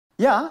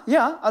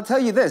Yeah, I'll tell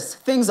you this.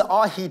 Things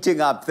are heating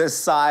up this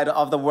side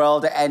of the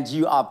world, and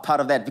you are part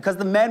of that because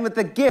the man with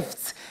the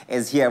gifts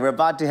is here. We're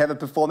about to have a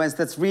performance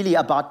that's really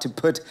about to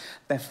put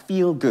the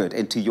feel-good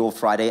into your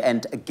Friday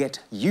and get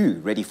you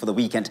ready for the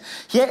weekend.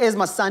 Here is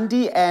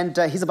Masandi, and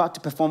he's about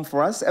to perform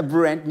for us a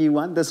brand new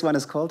one. This one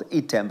is called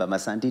Ithemba.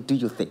 Masandi, do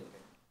your thing.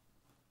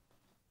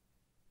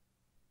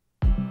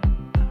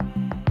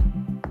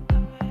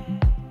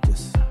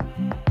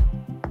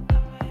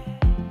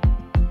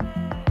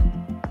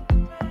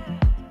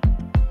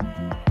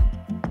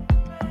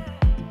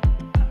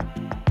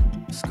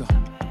 Let's go.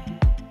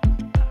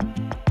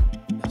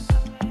 Yes.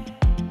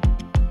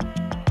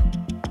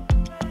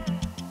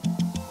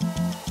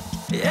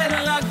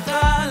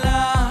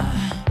 Lakala,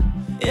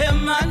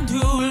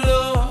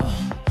 emandulo,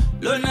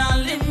 lona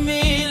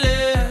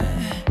limile,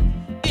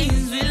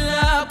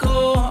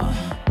 izvilako,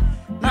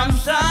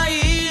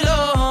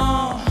 namshayilo,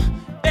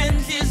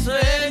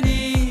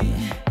 entisweni,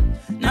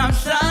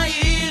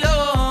 namshayilo,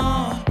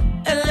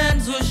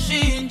 elenzo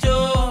shinjo,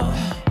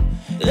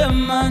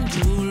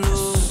 emandulo.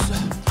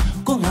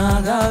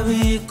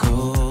 Kungagabiko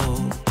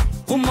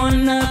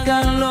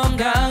umonakalo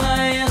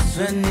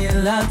ngayesweni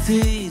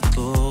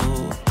latito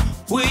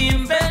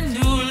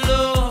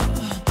uyimpendulo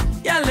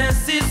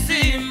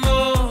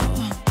yalesisimo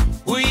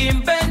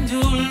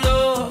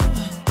uyimpendulo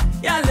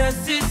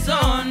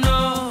yalesisono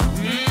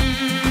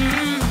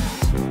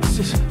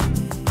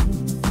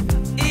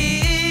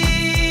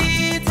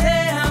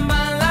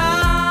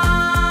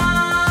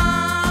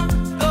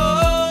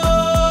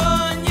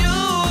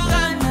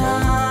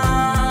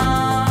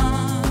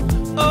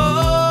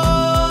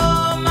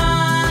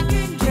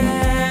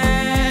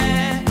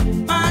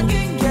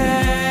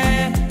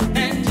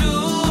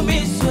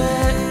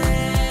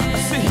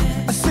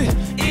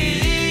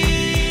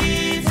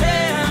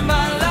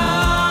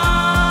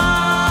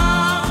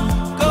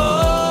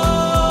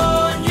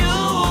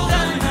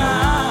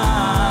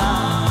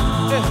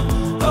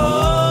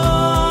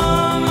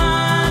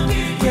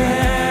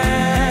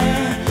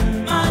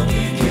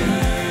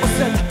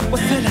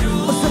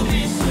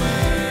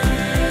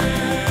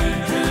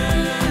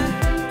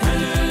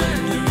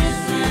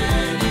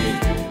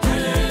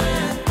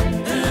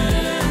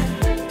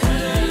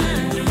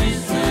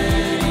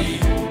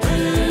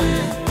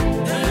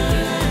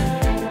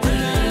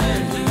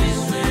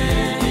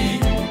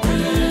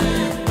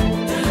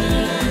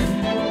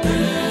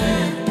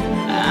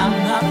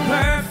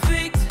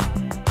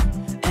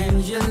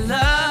your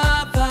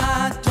love,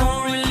 I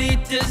don't really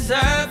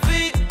deserve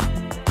it.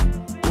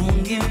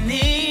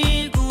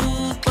 Unginigu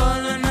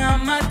kolona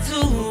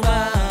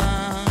matuba,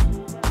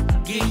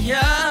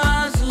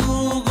 giyazu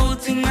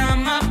gutinga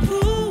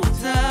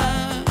maputa,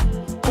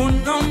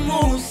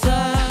 unomusa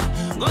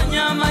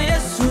gonyama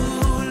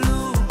yesulu.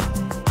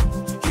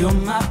 You're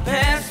my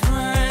best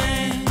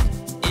friend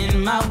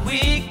in my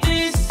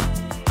weakness.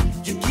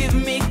 You give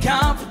me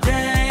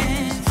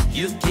confidence,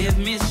 you give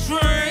me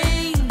strength.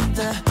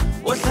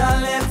 What's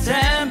I left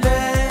and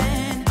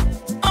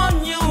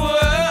on your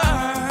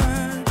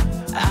word?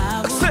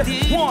 I said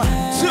 1,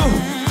 2,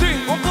 3,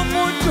 one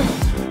more, two.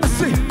 I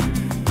say.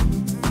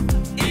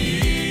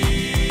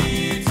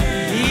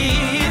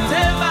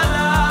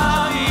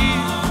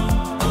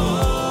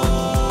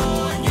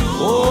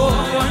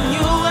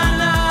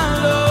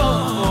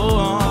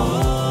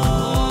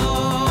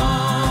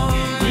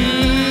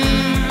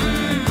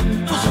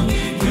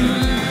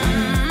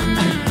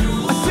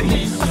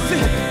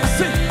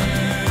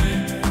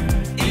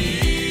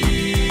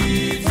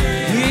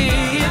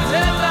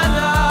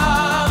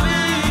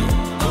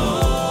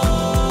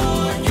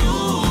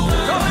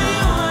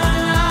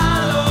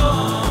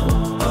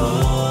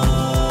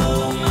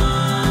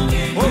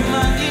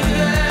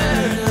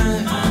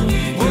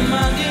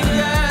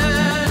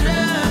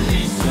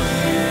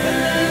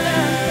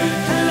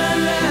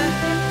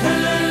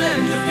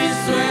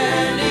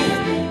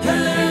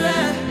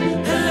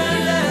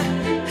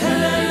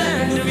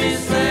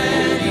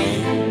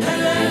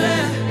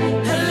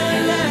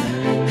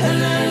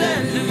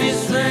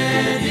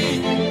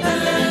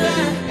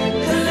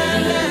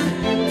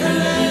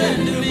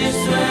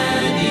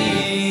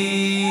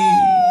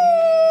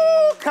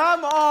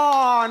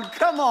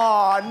 Come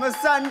on,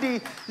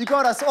 Masandi, you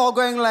got us all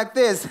going like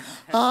this.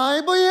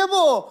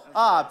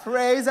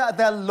 Praise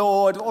the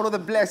Lord, all of the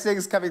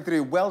blessings coming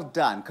through. Well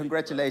done,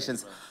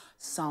 congratulations.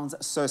 Sounds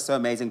so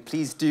amazing.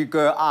 Please do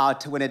go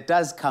out when it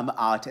does come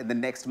out in the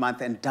next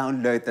month and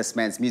download this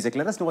man's music.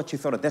 Let us know what you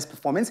thought of this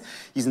performance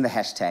using the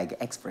hashtag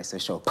Expresso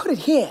Show. Put it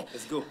here.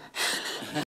 Let's go.